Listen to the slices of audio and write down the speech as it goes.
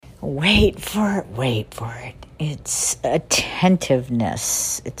Wait for it, wait for it. It's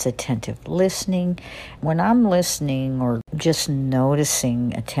attentiveness. It's attentive listening. When I'm listening or just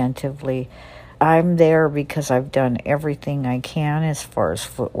noticing attentively, I'm there because I've done everything I can as far as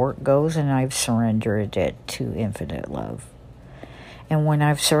footwork goes, and I've surrendered it to infinite love. And when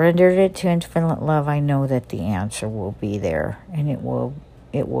I've surrendered it to infinite love, I know that the answer will be there, and it will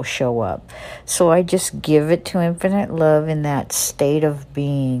show up. So I just give it to infinite love in that state of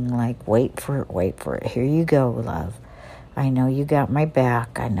being, like, wait for it. Here you go, love. I know you got my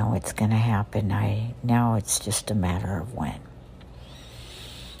back. I know it's going to happen. Now it's just a matter of when.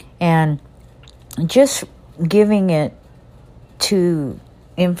 And just giving it to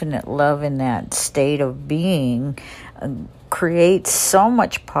infinite love in that state of being creates so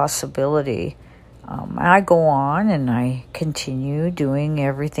much possibility. I go on and I continue doing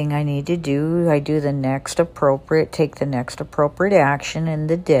everything I need to do. I do take the next appropriate action in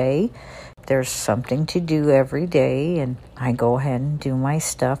the day. There's something to do every day, and I go ahead and do my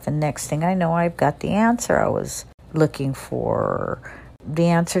stuff. And next thing I know, I've got the answer I was looking for. The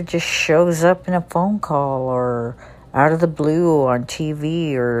answer just shows up in a phone call or out of the blue on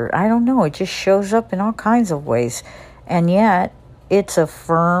TV, or I don't know. It just shows up in all kinds of ways. And yet, it's a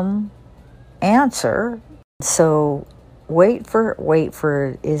firm answer. So wait for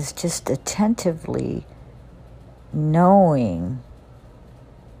it is just attentively knowing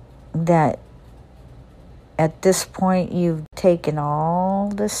that at this point you've taken all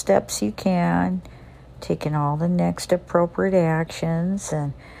the steps you can, taken all the next appropriate actions,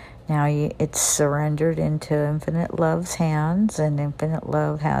 and now it's surrendered into infinite love's hands, and infinite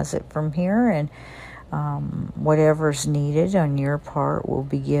love has it from here, and whatever's needed on your part will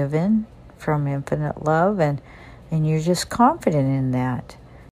be given from infinite love, and you're just confident in that,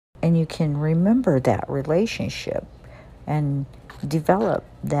 and you can remember that relationship and develop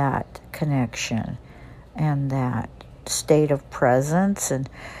that connection and that state of presence, and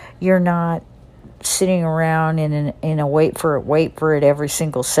you're not sitting around in a wait for it every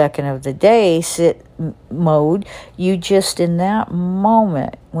single second of the day mode. You just, in that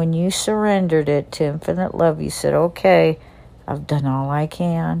moment when you surrendered it to infinite love, you said, okay, I've done all I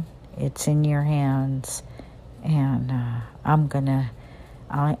can. It's in your hands, and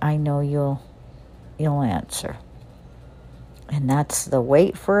I know you'll answer. And that's the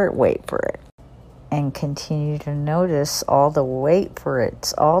wait for it. And continue to notice all the wait for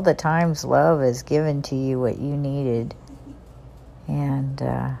it, all the times love has given to you what you needed. And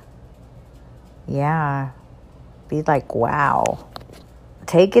be like, wow.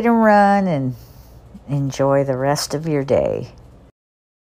 Take it and run and enjoy the rest of your day.